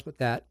nothing else but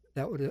that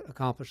would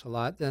accomplish a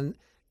lot. Then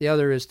the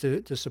other is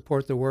to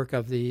support the work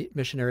of the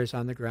missionaries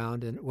on the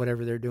ground and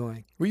whatever they're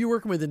doing. Were you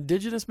working with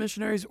indigenous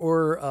missionaries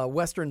or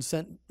Western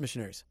sent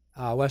missionaries?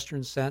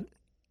 Western sent.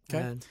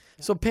 Okay. And,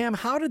 So Pam,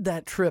 how did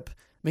that trip,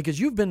 because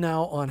you've been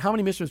now on how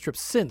many missions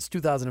trips since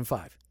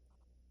 2005?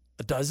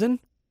 A dozen?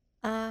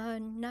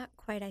 Not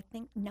quite. I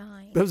think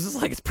 9. It was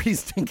just like, it's pretty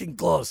stinking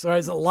close. All right,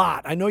 it's a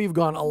lot. I know you've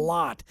gone a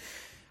lot.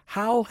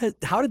 How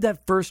did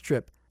that first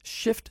trip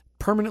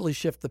permanently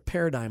shift the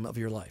paradigm of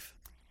your life?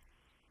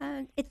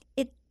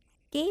 It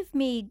gave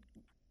me.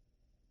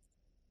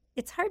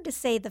 It's hard to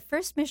say. The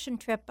first mission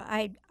trip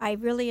I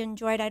really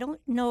enjoyed. I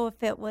don't know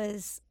if it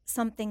was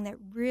something that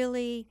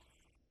really.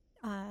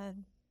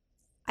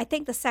 I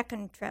think the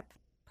second trip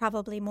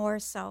probably more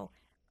so.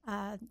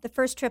 The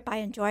first trip I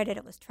enjoyed it.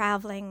 It was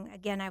traveling.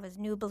 Again, I was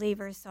new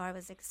believer, so I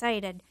was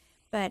excited.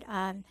 But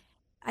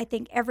I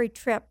think every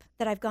trip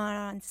that I've gone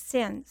on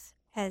since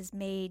has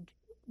made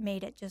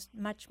it just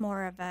much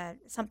more of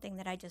something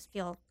that I just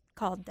feel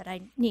called that I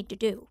need to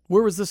do.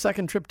 Where was the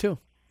second trip to?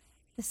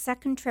 The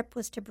second trip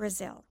was to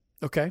Brazil.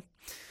 Okay.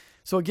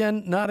 So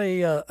again, not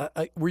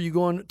were you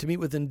going to meet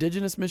with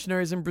indigenous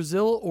missionaries in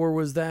Brazil, or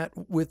was that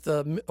with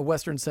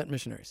Western sent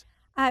missionaries?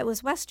 It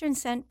was Western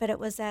sent, but it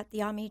was at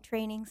the AMI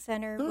Training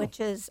Center, which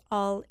is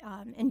all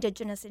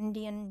indigenous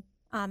Indian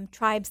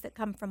tribes that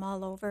come from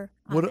all over.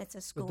 It's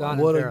a school.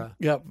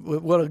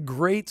 What a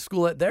great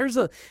school. There's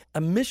a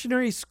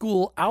missionary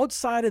school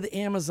outside of the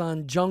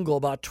Amazon jungle,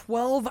 about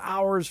 12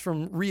 hours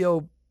from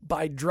Rio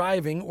by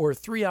driving or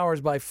 3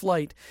 hours by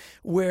flight,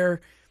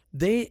 where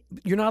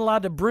you're not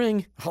allowed to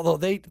bring,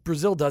 although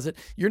Brazil does it,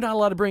 you're not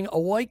allowed to bring a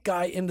white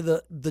guy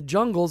into the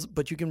jungles,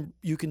 but you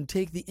can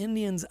take the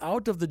Indians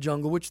out of the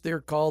jungle, which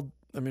they're called,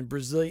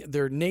 Brazilian,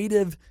 they're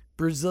native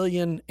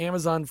Brazilian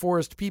Amazon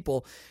forest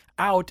people,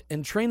 out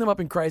and train them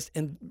up in Christ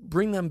and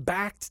bring them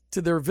back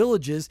to their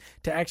villages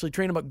to actually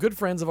train them up. Good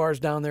friends of ours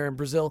down there in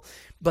Brazil.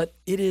 But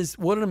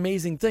what an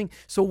amazing thing.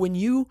 So when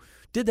you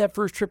did that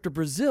first trip to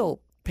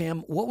Brazil, Pam,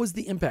 what was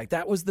the impact?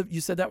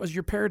 You said that was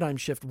your paradigm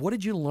shift. What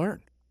did you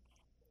learn?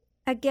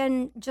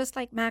 Again, just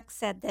like Max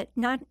said, that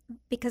not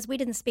because we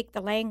didn't speak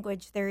the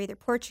language, they're either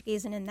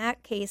Portuguese, and in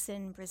that case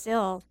in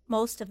Brazil,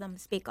 most of them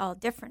speak all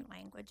different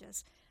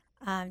languages,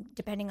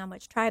 depending on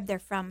which tribe they're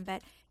from.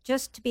 But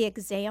just to be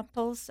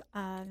examples,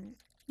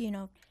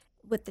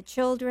 with the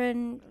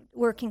children,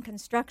 working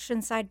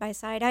construction side by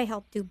side. I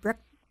helped do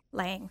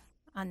bricklaying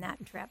on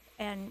that trip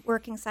and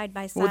working side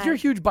by side. With your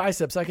huge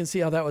biceps, I can see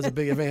how that was a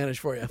big advantage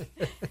for you.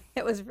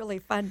 It was really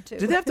fun too.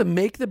 Did they have to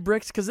make the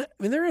bricks? Because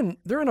they're in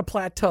a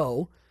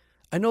plateau.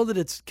 I know that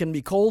it can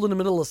be cold in the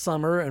middle of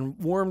summer and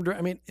warm.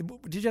 I mean,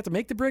 did you have to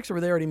make the bricks or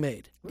were they already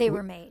made? They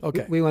were made.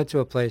 Okay. We went to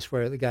a place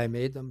where the guy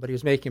made them, but he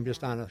was making them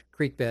just on a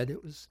creek bed.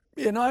 It was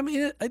I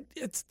mean,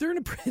 they're in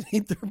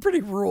a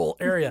pretty rural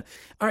area.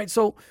 All right,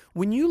 so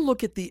when you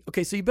look at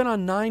so you've been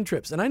on 9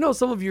 trips, and I know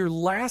some of your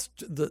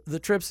the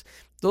trips,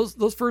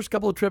 those first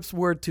couple of trips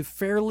were to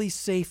fairly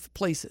safe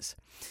places.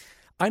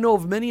 I know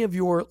of many of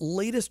your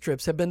latest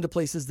trips have been to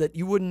places that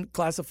you wouldn't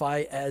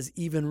classify as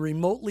even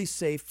remotely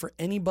safe for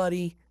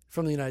anybody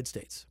from the United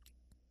States.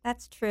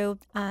 That's true.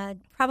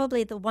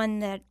 Probably the one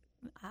that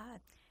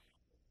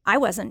I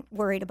wasn't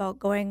worried about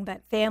going,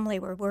 but family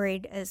were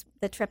worried, is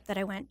the trip that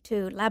I went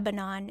to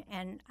Lebanon,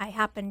 and I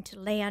happened to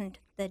land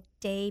the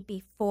day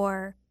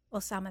before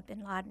Osama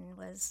bin Laden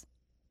was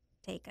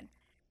taken.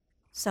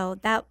 So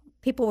that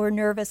people were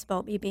nervous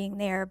about me being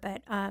there,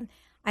 but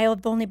I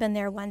have only been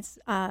there once.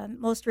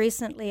 Most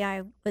recently,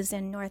 I was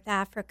in North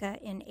Africa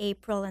in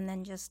April, and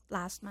then just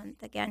last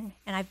month again,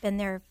 and I've been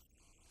there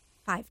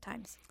 5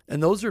 times.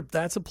 And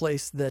that's a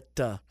place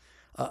that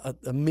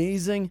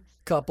amazing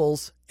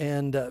couples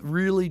and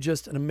really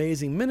just an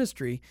amazing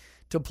ministry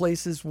to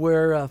places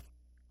where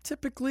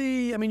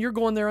typically, I mean, you're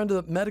going there under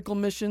the medical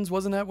missions.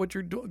 Wasn't that what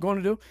you're going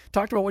to do?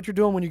 Talk about what you're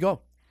doing when you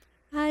go.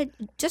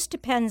 Just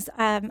depends.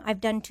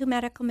 I've done 2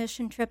 medical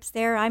mission trips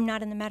there. I'm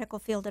not in the medical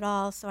field at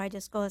all, so I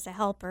just go as a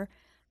helper,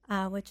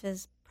 which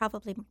is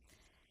probably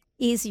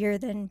easier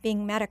than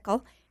being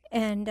medical.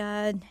 And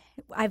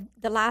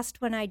the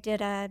last one I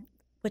did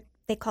what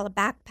they call a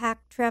backpack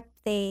trip.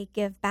 They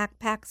give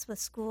backpacks with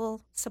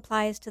school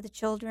supplies to the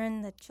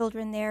children. The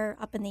children there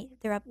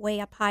they're way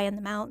up high in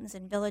the mountains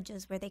in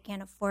villages where they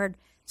can't afford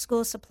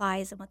school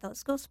supplies, and without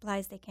school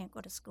supplies, they can't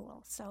go to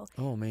school. So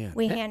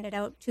we handed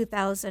out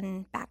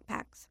 2,000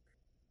 backpacks.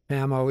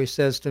 Pam always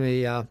says to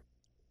me, "You're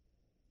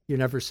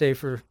never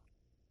safer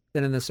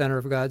than in the center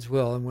of God's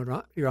will." And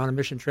when you're on a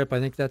mission trip, I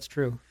think that's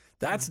true.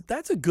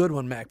 That's a good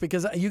one, Mac,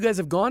 because you guys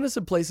have gone to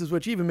some places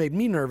which even made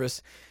me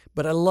nervous,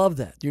 but I love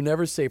that. You're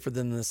never safer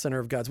than in the center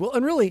of God's will.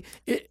 And really,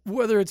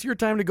 whether it's your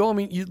time to go, I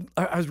mean,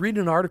 I was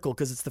reading an article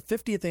because it's the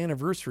 50th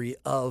anniversary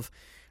of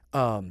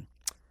the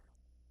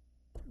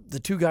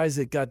 2 guys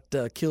that got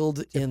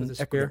killed in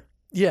Ecuador.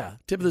 Yeah,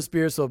 tip of the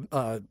spear. So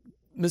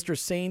Mr.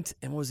 Saint,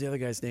 and what was the other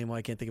guy's name? Well,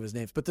 I can't think of his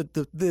names. But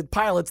the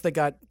pilots that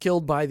got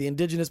killed by the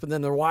indigenous, but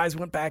then their wives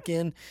went back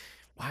in.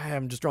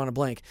 I'm just drawing a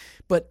blank.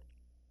 But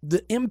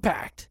the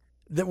impact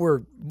that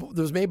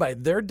was made by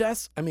their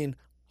deaths, I mean,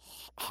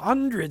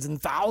 hundreds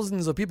and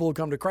thousands of people who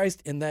come to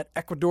Christ in that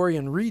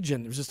Ecuadorian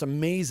region. It was just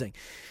amazing.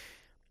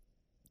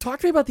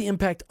 Talk to me about the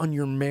impact on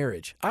your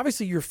marriage.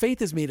 Obviously, your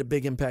faith has made a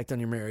big impact on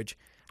your marriage.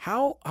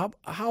 How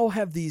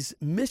have these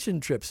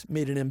mission trips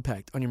made an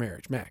impact on your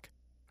marriage, Mac?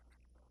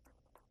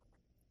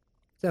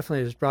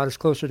 Definitely has brought us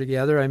closer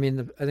together. I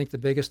mean, I think the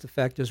biggest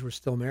effect is we're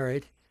still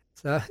married.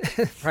 So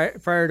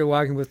prior to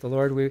walking with the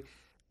Lord, we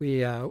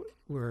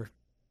were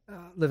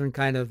living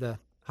kind of the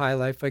high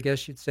life, I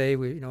guess you'd say.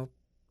 We,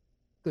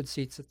 good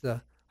seats at the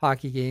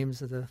hockey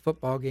games, at the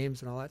football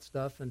games, and all that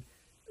stuff, and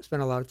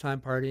spent a lot of time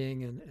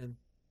partying and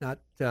not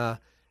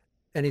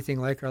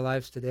anything like our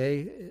lives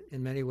today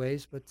in many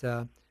ways. But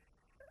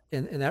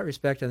in that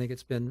respect, I think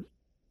it's been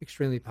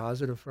extremely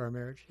positive for our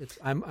marriage.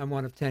 I'm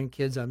one of 10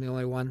 kids. I'm the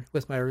only one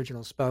with my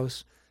original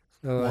spouse,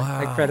 so wow.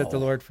 I credit the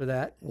Lord for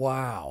that.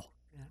 Wow,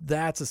 yeah.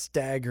 That's a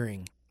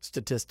staggering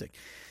statistic.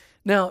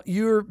 Now,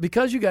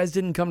 because you guys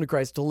didn't come to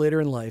Christ till later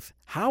in life,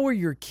 how are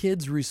your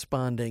kids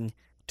responding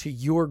to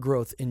your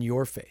growth in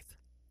your faith?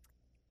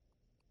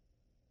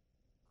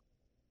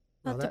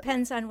 Well, it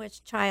depends on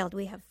which child.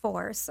 We have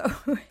 4, so.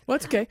 Well,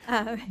 that's okay.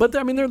 But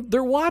I mean,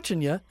 they're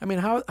watching you. I mean,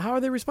 how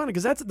are they responding?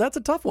 Because that's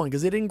a tough one,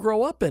 because they didn't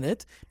grow up in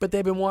it, but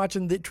they've been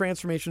watching the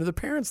transformation of their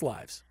parents'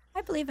 lives.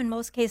 I believe in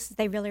most cases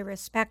they really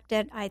respect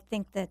it. I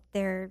think that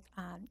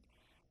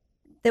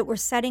that we're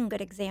setting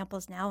good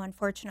examples now.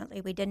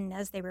 Unfortunately, we didn't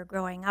as they were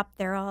growing up.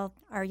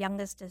 Our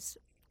youngest is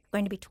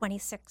going to be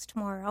 26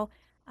 tomorrow.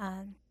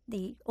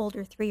 The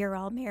older 3 are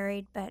all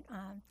married, but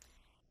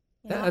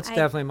that's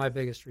definitely my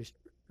biggest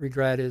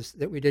regret, is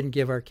that we didn't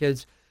give our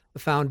kids a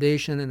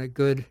foundation in a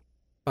good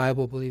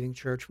Bible-believing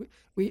church.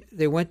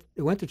 They went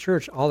to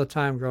church all the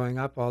time growing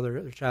up, all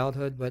their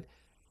childhood, but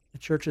the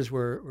churches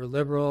were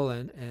liberal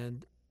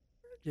and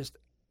just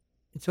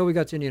until we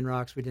got to Indian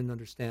Rocks, we didn't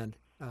understand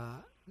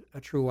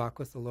a true walk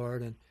with the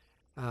Lord, and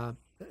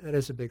that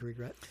is a big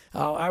regret.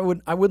 I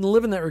wouldn't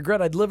live in that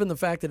regret. I'd live in the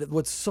fact that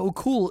what's so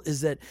cool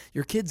is that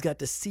your kids got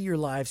to see your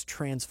lives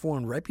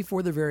transformed right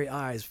before their very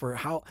eyes.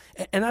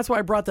 And that's why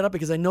I brought that up,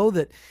 because I know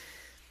that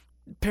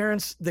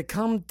parents that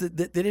come,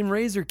 they didn't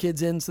raise their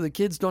kids in, so the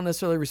kids don't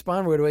necessarily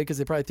respond right away because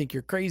they probably think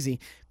you're crazy.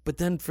 But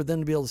then for them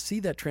to be able to see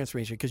that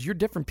transformation, because you're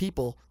different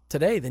people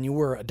today than you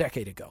were a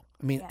decade ago.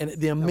 I mean, yes.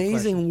 And the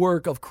amazing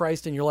work of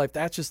Christ in your life,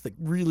 that's just the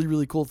really,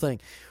 really cool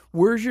thing.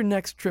 Where's your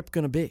next trip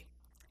going to be?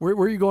 Where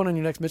are you going on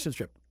your next mission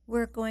trip?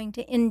 We're going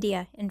to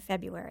India in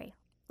February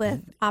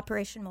with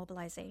Operation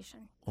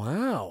Mobilization.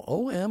 Wow,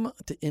 OM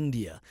to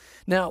India.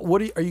 Now,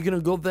 are you going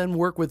to go then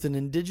work with an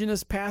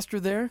indigenous pastor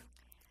there?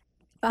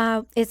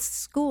 It's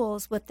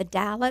schools with the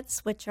Dalits,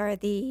 which are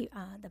the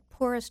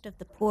poorest of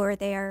the poor.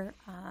 They are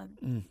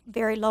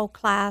very low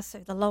class, or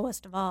the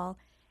lowest of all,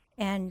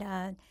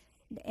 and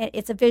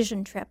it's a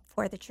vision trip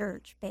for the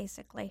church,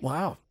 basically.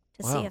 Wow.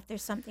 To see if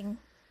there's something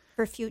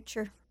for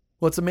future.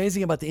 What's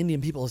amazing about the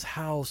Indian people is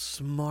how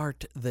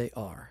smart they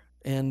are.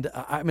 And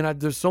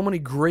there's so many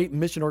great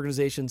mission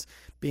organizations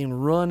being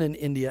run in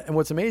India. And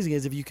what's amazing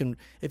is if you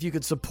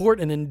could support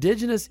an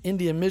indigenous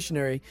Indian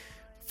missionary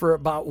for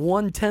about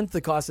 1/10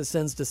 the cost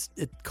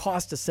it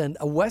costs to send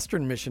a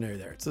Western missionary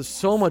there. So there's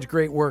so much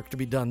great work to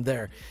be done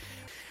there.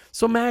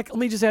 So Mac, let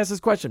me just ask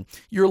this question.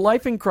 Your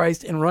life in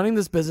Christ and running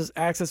this business,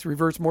 Access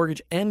Reverse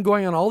Mortgage, and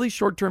going on all these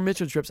short-term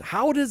mission trips,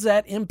 how does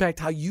that impact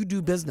how you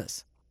do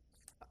business?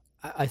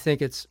 I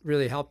think it's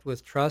really helped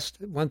with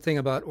trust. One thing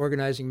about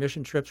organizing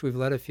mission trips, we've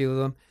led a few of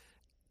them,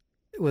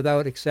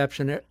 without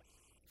exception,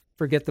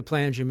 forget the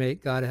plans you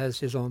make. God has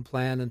his own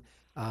plan. And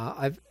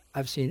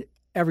I've seen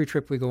every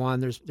trip we go on,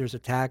 there's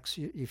attacks.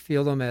 You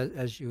feel them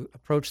as you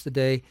approach the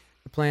day.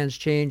 The plans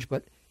change,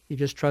 but you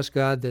just trust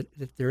God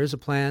that there is a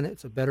plan.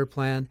 It's a better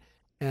plan.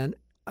 And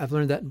I've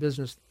learned that in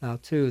business now,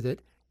 too,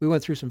 that we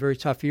went through some very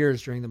tough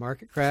years during the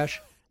market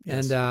crash.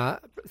 Yes. And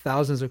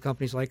thousands of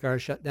companies like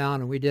ours shut down,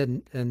 and we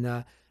didn't.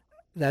 And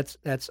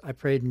that's I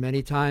prayed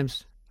many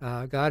times,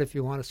 God, if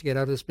you want us to get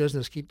out of this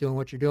business, keep doing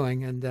what you're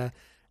doing. And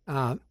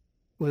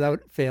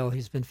without fail,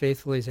 he's been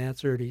faithful. He's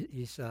answered.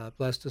 He's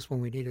blessed us when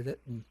we needed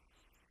it. And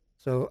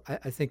so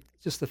I think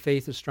just the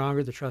faith is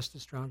stronger, the trust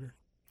is stronger.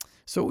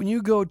 So when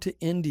you go to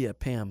India,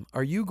 Pam,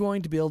 are you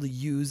going to be able to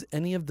use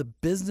any of the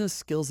business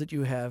skills that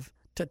you have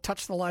to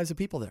touch the lives of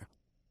people there?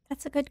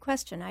 That's a good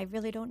question. I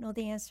really don't know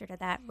the answer to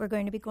that. We're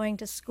going to be going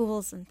to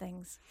schools and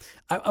things.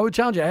 I would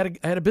challenge you.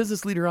 I had a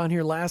business leader on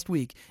here last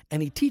week,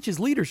 and he teaches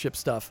leadership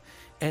stuff.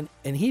 And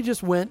he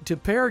just went to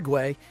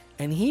Paraguay,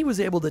 and he was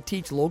able to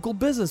teach local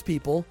business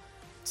people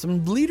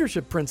some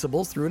leadership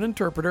principles through an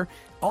interpreter.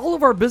 All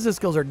of our business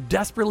skills are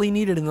desperately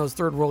needed in those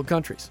third world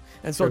countries.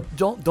 And so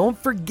don't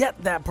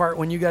forget that part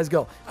when you guys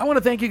go. I want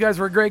to thank you guys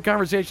for a great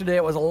conversation today.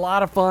 It was a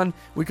lot of fun.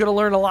 We could have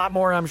learned a lot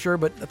more, I'm sure,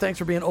 but thanks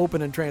for being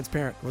open and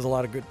transparent. It was a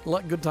lot of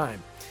good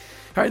time.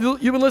 All right,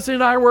 you've been listening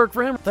to I Work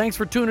For Him. Thanks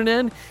for tuning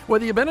in.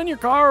 Whether you've been in your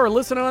car or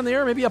listening on the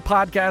air, maybe a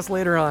podcast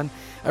later on,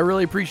 I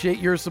really appreciate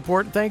your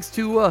support. Thanks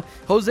to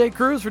Jose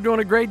Cruz for doing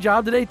a great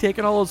job today,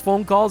 taking all those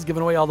phone calls,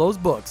 giving away all those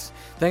books.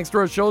 Thanks to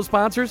our show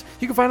sponsors.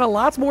 You can find out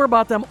lots more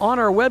about them on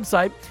our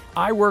website,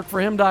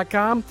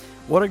 iworkforhim.com.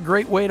 What a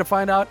great way to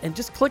find out. And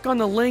just click on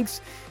the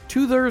links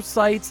to their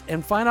sites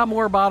and find out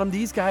more about them,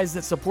 these guys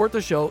that support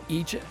the show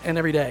each and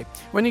every day.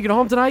 When you get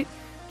home tonight,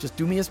 just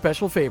do me a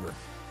special favor.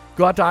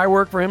 Go out to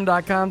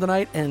iworkforhim.com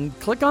tonight and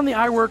click on the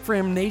I Work For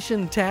Him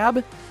Nation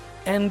tab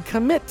and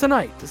commit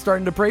tonight to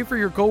starting to pray for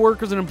your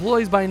coworkers and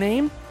employees by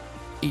name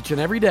each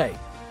and every day.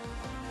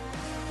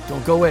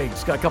 Don't go away.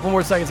 Just got a couple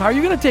more seconds. How are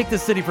you going to take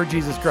this city for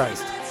Jesus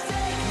Christ?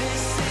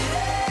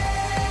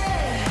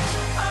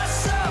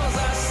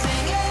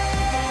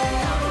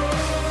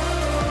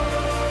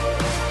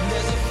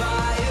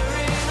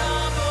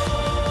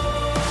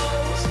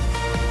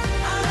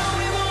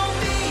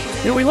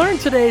 We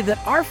learned today that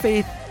our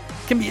faith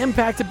can be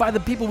impacted by the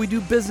people we do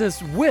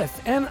business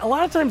with. And a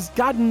lot of times,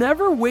 God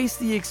never wastes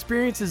the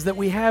experiences that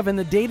we have in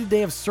the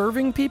day-to-day of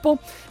serving people.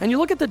 And you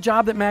look at the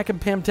job that Mac and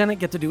Pam Tennant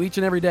get to do each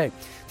and every day.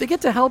 They get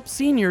to help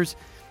seniors,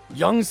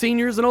 young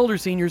seniors and older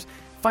seniors,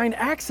 find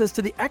access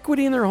to the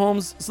equity in their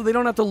homes so they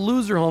don't have to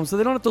lose their homes, so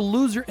they don't have to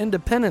lose their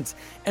independence.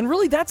 And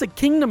really, that's a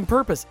kingdom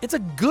purpose. It's a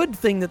good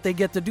thing that they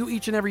get to do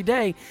each and every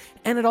day.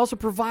 And it also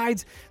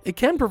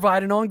can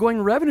provide an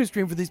ongoing revenue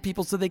stream for these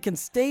people so they can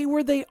stay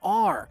where they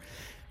are.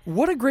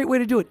 What a great way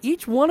to do it.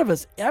 Each one of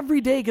us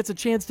every day gets a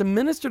chance to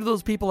minister to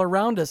those people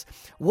around us.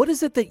 What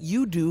is it that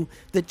you do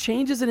that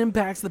changes and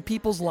impacts the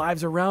people's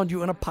lives around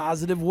you in a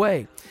positive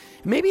way?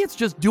 Maybe it's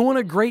just doing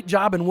a great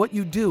job in what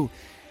you do.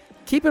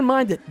 Keep in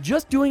mind that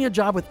just doing a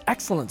job with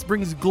excellence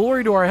brings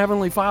glory to our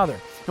Heavenly Father.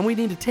 And we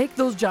need to take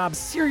those jobs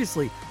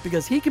seriously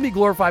because He can be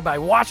glorified by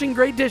washing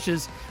great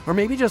dishes or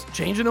maybe just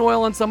changing the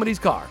oil on somebody's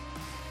car.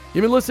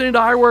 You've been listening to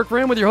I Work For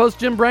Him with your host,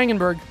 Jim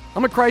Brangenberg.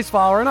 I'm a Christ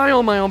follower and I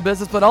own my own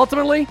business, but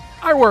ultimately,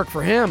 I work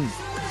for Him.